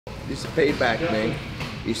This is payback, man.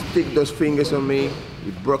 You stick those fingers on me,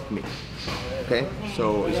 you broke me. Okay?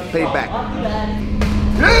 So it's payback.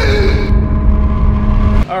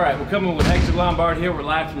 All right, we're coming with Hector Lombard here. We're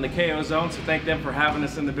live from the KO Zone, so thank them for having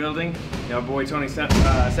us in the building. You know, our boy Tony sent me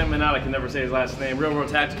out. I can never say his last name. Real World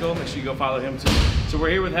Tactical. Make sure you go follow him too. So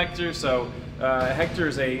we're here with Hector. So Hector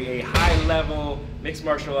is a high-level mixed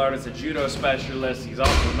martial artist, a judo specialist. He's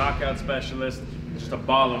also a knockout specialist. Just a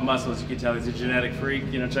ball of muscle, as you can tell. He's a genetic freak.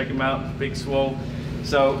 You know, check him out. Big swole.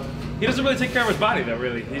 So he doesn't really take care of his body though,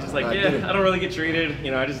 really. He's just like, I don't really get treated.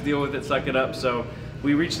 You know, I just deal with it, suck it up. So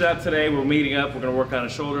we reached out today. We're meeting up. We're gonna work on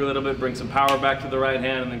his shoulder a little bit, bring some power back to the right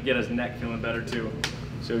hand, and then get his neck feeling better too.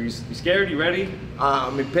 So you scared? You ready?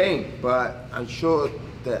 I'm in pain, but I'm sure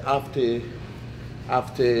that after you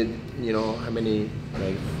know how many,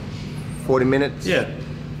 like 40 minutes. Yeah.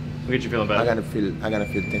 We'll get you feeling better. I gotta feel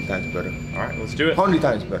 10 times better. All right, let's do it. 100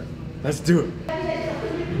 times better. Let's do it.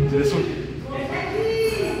 Do this one.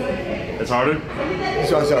 It's harder.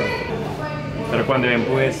 This one's harder. Pero cuando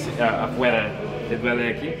empujes afuera, ¿te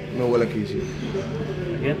duele aquí? No huele aquí, sí.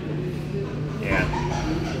 Again? Yeah.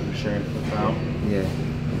 Sure. That's out. Yeah.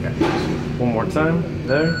 Okay. One more time.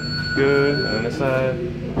 There. Good. And on this side.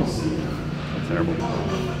 That's terrible.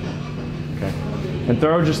 Okay. And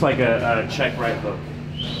throw just like a check right hook.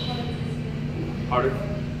 Harder.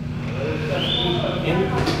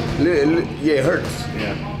 Yeah, it hurts.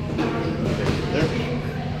 Yeah. There.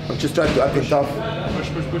 I'm just trying to act tough. Push,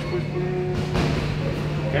 push, push, push.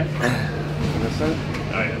 Okay. On this side?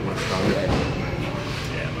 Oh yeah, much stronger.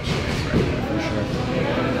 Yeah, much stronger right there for sure.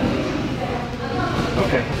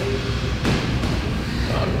 Okay.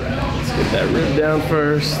 Alright, let's get that rib down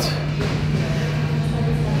first.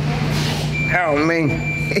 Oh man.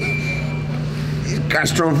 He's got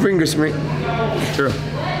strong fingers, man. True.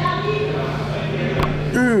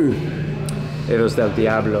 Dedos del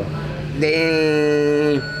Diablo.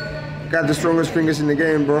 Damn. Got the strongest fingers in the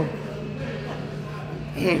game, bro.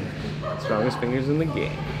 Strongest fingers in the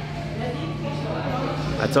game.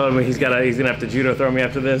 I told him he's gonna have to judo throw me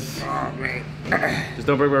after this. Oh man. Just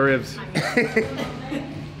don't break my ribs.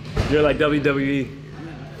 You're like WWE.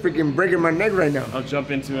 Freaking breaking my neck right now. I'll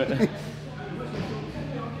jump into it.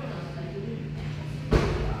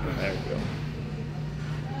 There we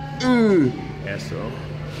go. Eso.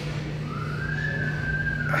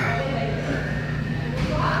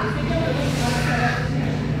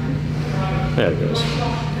 There it goes.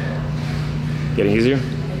 Getting easier?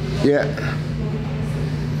 Yeah.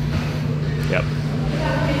 Yep.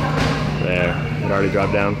 There. It already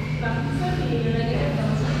dropped down.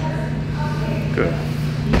 Good.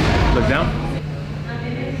 Look down.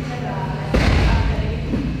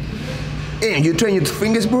 Hey, you train your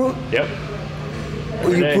fingers, bro? Yep.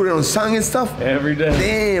 Or you put it on song and stuff? Every day.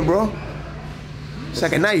 Damn, bro. It's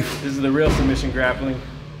like a knife. This is the real submission grappling.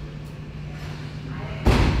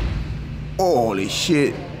 Holy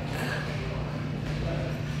shit.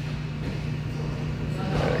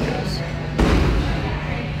 There it goes.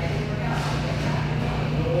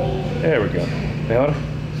 There we go. Better?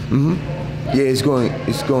 Mm-hmm. Yeah, it's going,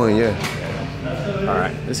 yeah. All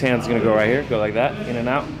right, this hand's gonna go right here, go like that, in and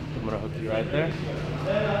out. I'm gonna hook you right there.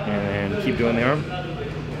 And keep doing the arm.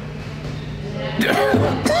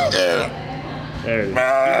 There it is. Keep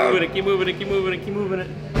moving it, keep moving it, keep moving it, keep moving it.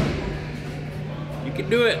 You can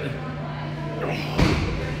do it.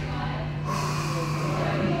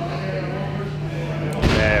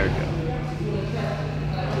 There we go.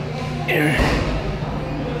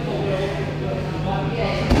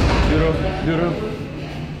 Judo.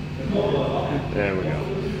 There we go.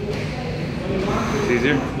 It's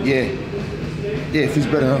easier? Yeah. Yeah, it feels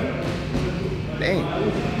better, huh? Dang.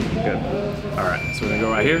 Good. All right, so we're gonna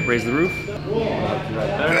go right here, raise the roof.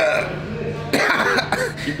 Right there.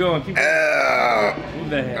 Keep going, keep going. Move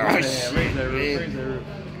that hand, raise that roof, raise that roof.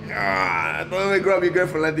 Don't let me grab your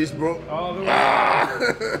girlfriend like this, bro. All the way.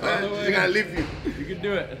 All the way. She's gonna leave you. You can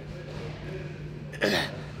do it.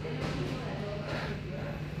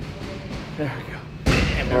 There we go.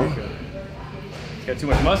 Damn, there we go. It's got too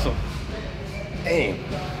much muscle. Damn.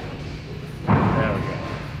 There we go.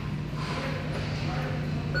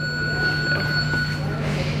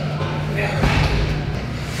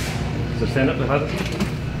 So stand up, levanta.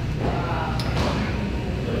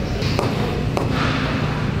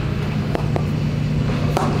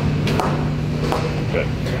 Good.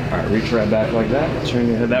 All right, reach right back like that. Turn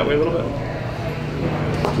your head that way a little bit.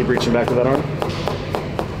 Keep reaching back with that arm.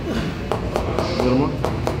 A little more. A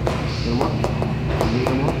little more. A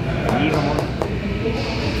little more. A little more.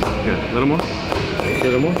 Good. A little more. A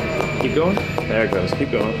little more. Keep going. There it goes.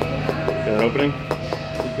 Keep going. Got an opening.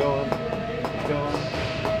 Keep going. Keep going.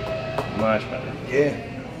 Much better. Yeah.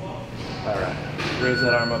 All right. Raise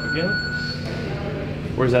that arm up again.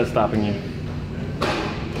 Where's that stopping you?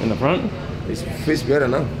 In the front? It feels better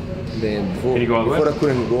now than before. Can you go all the way? Before I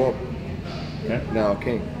couldn't go up. Okay. Now I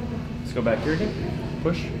can. Let's go back here again.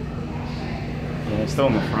 Push. Yeah, still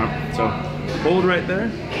in the front. So hold right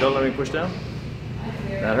there. Don't let me push down.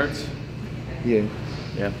 That hurts. Yeah.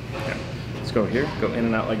 Yeah. Okay. Let's go here. Go in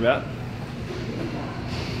and out like that.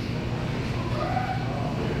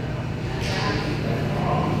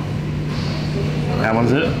 That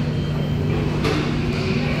one's it.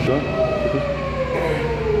 Go.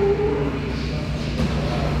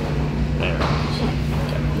 There.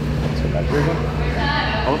 Okay. Let's go back here again.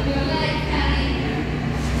 Oh.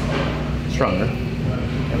 Stronger.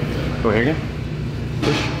 Go here again.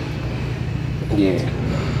 Push. Yeah.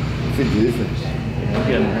 Feel the difference. Yeah, I'm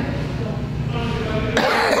getting there.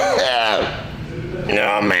 No,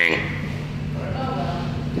 man.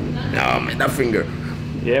 No, man, that finger.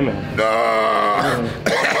 Yeah, man. No.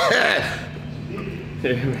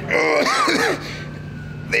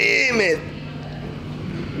 Damn it.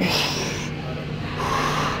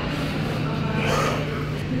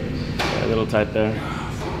 Yeah, a little tight there.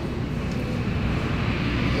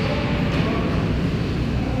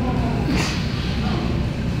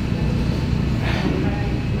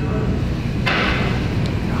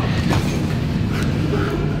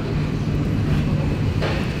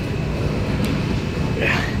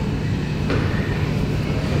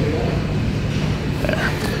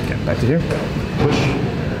 Back to here. Push.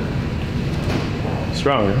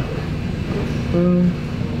 Stronger.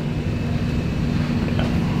 Yeah.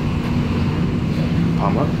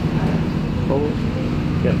 Palm up. Hold.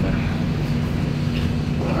 Get there.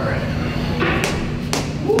 All right.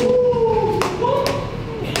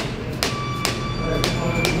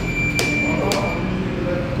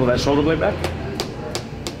 Pull that shoulder blade back.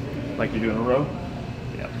 Like you're doing a row.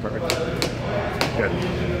 Yeah, perfect. Good. All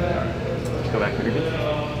right. Go back here again.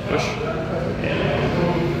 Push.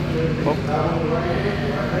 Yeah. Pull.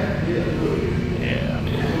 Yeah.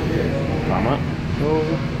 Palm up.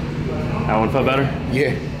 That one felt better?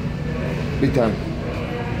 Yeah. Big time.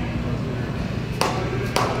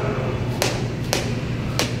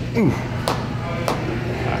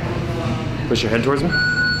 Right. Push your head towards me. A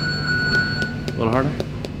little harder.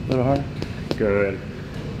 A little harder. Good.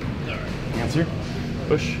 All right. Hands here.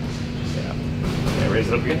 Push. Yeah. Okay, raise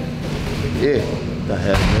it up again. Yeah. The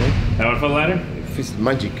hell, man. That one felt lighter? It feels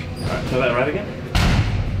magic. All right, feel that right again?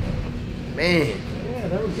 Man. Yeah,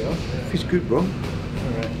 there we go. Feels good, bro. All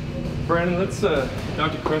right. Brandon, let's,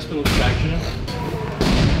 Dr. Crespin, let's action it.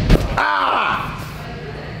 Ah!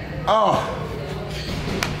 Oh.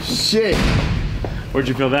 Shit. Where'd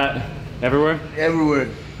you feel that? Everywhere? Everywhere.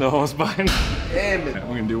 The whole spine? Damn it. Right,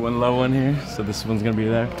 we're gonna do one low one here. So this one's gonna be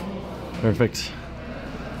there. Perfect.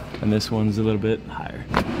 And this one's a little bit higher.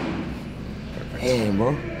 Perfect. Damn, bro.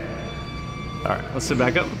 All right, let's sit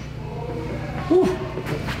back up. Whew.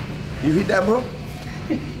 You hit that, bro? All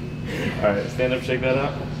right, stand up, shake that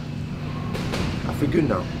out. I feel good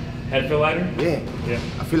now. Head feel lighter? Yeah. Yeah.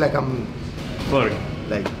 I feel like I'm Floating.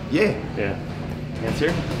 like, yeah. Yeah. Hands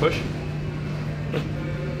here, push.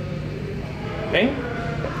 Bang.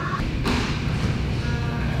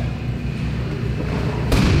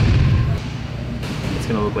 It's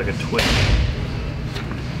gonna look like a twist.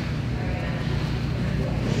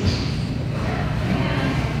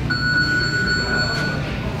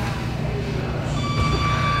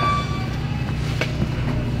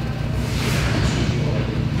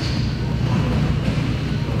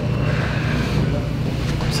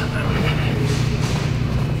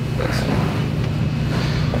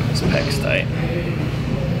 This pec's tight.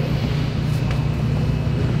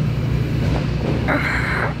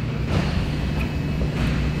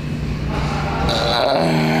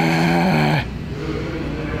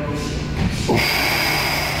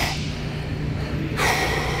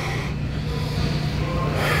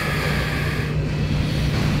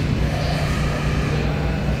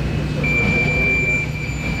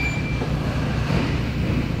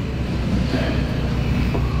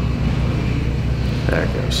 There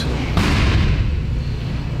it goes.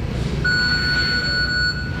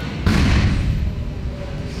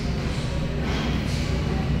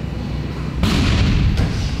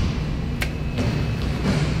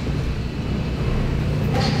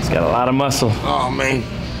 It's got a lot of muscle. Oh, man.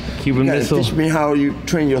 Cuban You gotta missile. teach me how you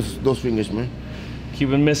train those fingers, man.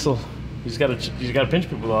 Cuban missile. You just gotta pinch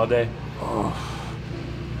people all day. Oh.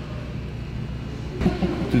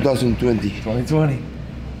 2020. 2020.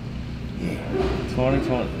 Yeah.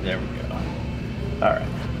 2020. There we go. All right.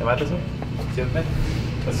 Am I this one? See the thing?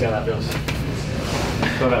 Let's see how that feels.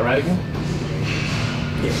 Throw that right again.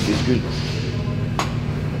 Yeah, it's good.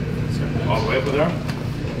 All the way up with her arm.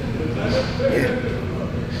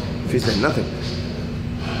 Yeah. Feels like nothing.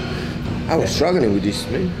 I was struggling with this,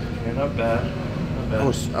 man. Yeah, not bad. Not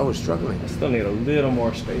bad. I was struggling. I still need a little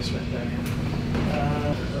more space right there.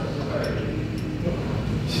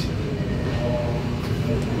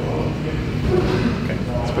 Okay,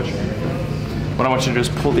 let's push. What I want you to do is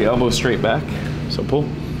pull the elbow straight back. So pull.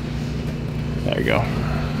 There you go.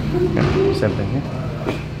 Okay, same thing here.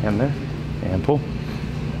 And there. And pull.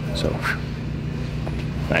 So,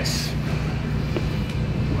 nice.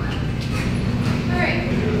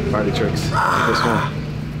 Party tricks. Like this one.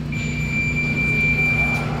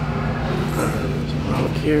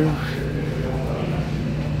 Look here.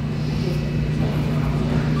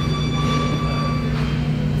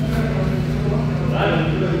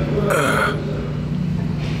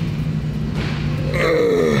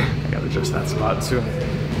 I gotta adjust that spot too.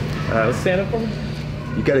 Let's stand up for me.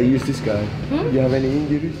 You gotta use this guy. You have any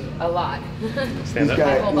injuries? A lot. Stand This up.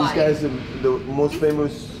 guy, whole this body. guy's the most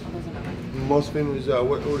famous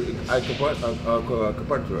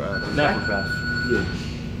chiropractor. Naturopath. Yeah.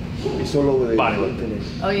 It's all over the Bodybuilder. internet.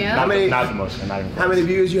 Oh yeah? How many- Not the most. Not even How many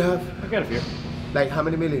views you have? I got a few. Like how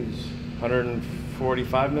many millions?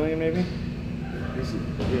 145 million maybe? It's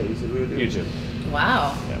a real deal. YouTube.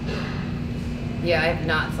 Wow. Yeah. Yeah, I have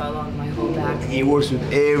not saw along my whole back. He works with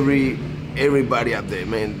everybody up there,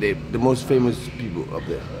 man. The most famous people up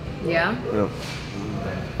there. Yeah? You know.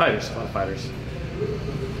 Fighters. A lot of fighters.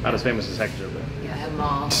 Not as famous as Hector, but. Yeah, I have them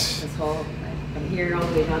all. This whole, like, from here all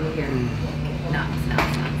the way down to here. Nuts.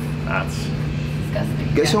 That's.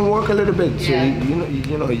 Disgusting. Get some work a little bit, so Yeah. you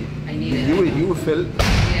know I need it. you will feel.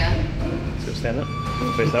 Yeah. Let's go stand up.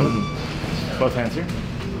 Face that way. Both hands here.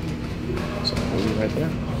 So we'll be right there.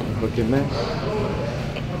 Hook in there.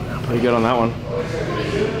 Pretty good on that one.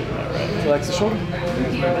 Alright. Relax the shoulder.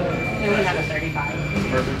 They would have a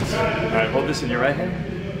 35. Perfect. Alright, hold this in your right hand.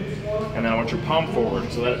 And then I want your palm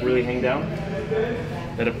forward. So let it really hang down.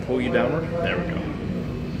 Let it pull you downward. There we go.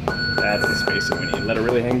 That's the spacing we need. Let it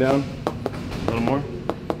really hang down. A little more.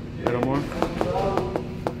 A little more.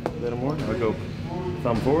 A little more. Now we go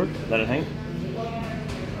thumb forward. Let it hang.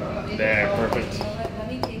 There, perfect.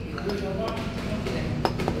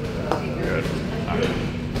 Good.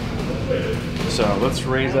 Alright. So let's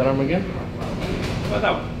raise that arm again. How about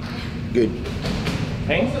that one? Good.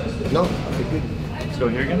 Hang. No, I feel good. Let's go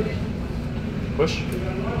here again. Push.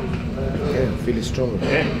 Yeah, feel it stronger.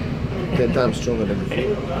 Okay. 10 times stronger than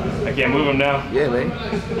before. I can't move him now. Yeah, man.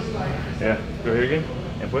 Yeah. Go here again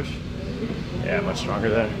and push. Yeah, much stronger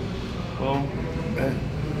there. Well,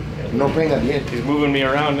 No pain at the end. he's moving me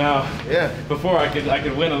around now. Yeah. Before I could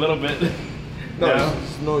win a little bit. No, Now,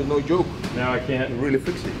 it's no joke. now I can't. Really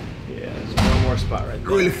fix it. Yeah, there's one more spot right there.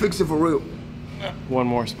 Really fix it for real. One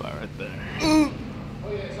more spot right there.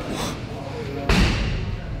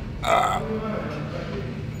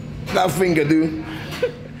 That finger, dude.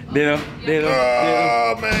 Ditto.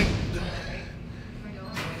 Oh, man.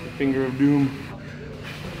 Finger of doom.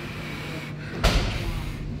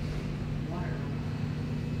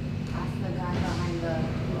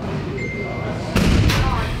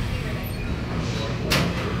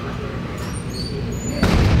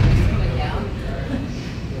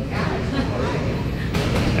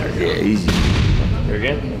 Yeah, easy. Here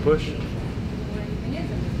again, and push.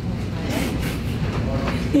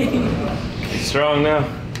 Strong now.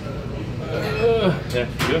 Yeah,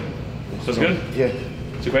 good. Feels good? Yeah.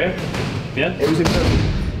 Super? Yeah? Everything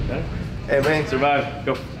perfect. Better? Hey, man. Survive.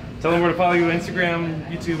 Go. Tell them where to follow you. Instagram,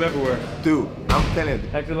 YouTube, everywhere. Dude, I'm telling you.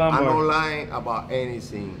 Hector I'm Lombard. not lying about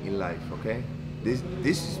anything in life, okay? This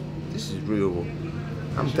is real.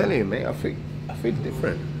 I'm telling you, man. I feel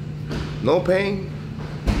different. No pain.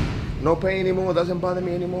 No pain anymore. Doesn't bother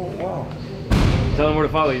me anymore. Wow. Tell them where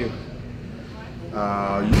to follow you. You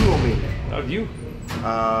or me? Oh, you.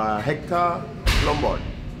 Hector Lombard.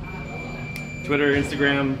 Twitter,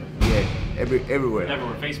 Instagram, Yeah, everywhere.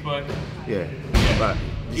 everywhere. Facebook. Yeah. But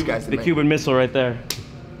this guy's the The man. Cuban missile right there.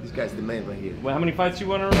 This guy's the man right here. Well, how many fights you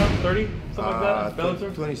won in a row? 30? Something like that?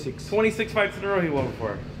 Bellator? 26. 26 fights in a row he won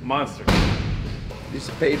before. Monster. This is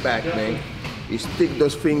payback, man. You stick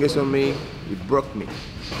those fingers on me, you broke me.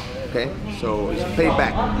 Okay? So it's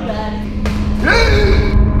payback.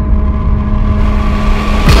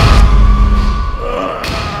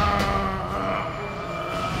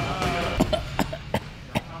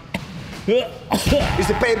 It's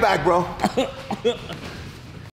a payback, bro.